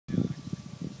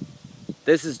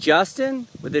This is Justin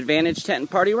with Advantage Tent and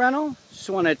Party Rental. Just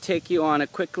want to take you on a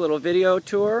quick little video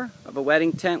tour of a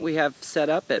wedding tent we have set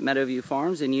up at Meadowview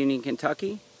Farms in Union,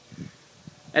 Kentucky.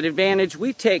 At Advantage,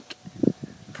 we take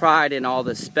pride in all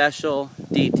the special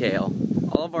detail.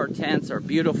 All of our tents are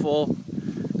beautiful,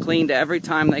 cleaned every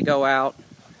time they go out.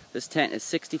 This tent is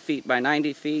 60 feet by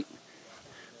 90 feet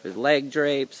with leg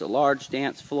drapes, a large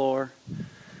dance floor.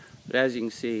 But as you can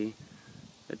see,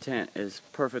 the tent is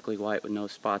perfectly white with no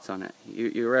spots on it.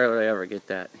 You rarely ever get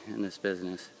that in this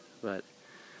business. But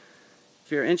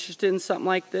if you're interested in something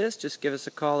like this, just give us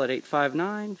a call at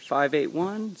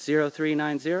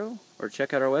 859-581-0390 or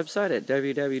check out our website at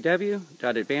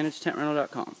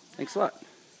www.advantagetentrental.com. Thanks a lot.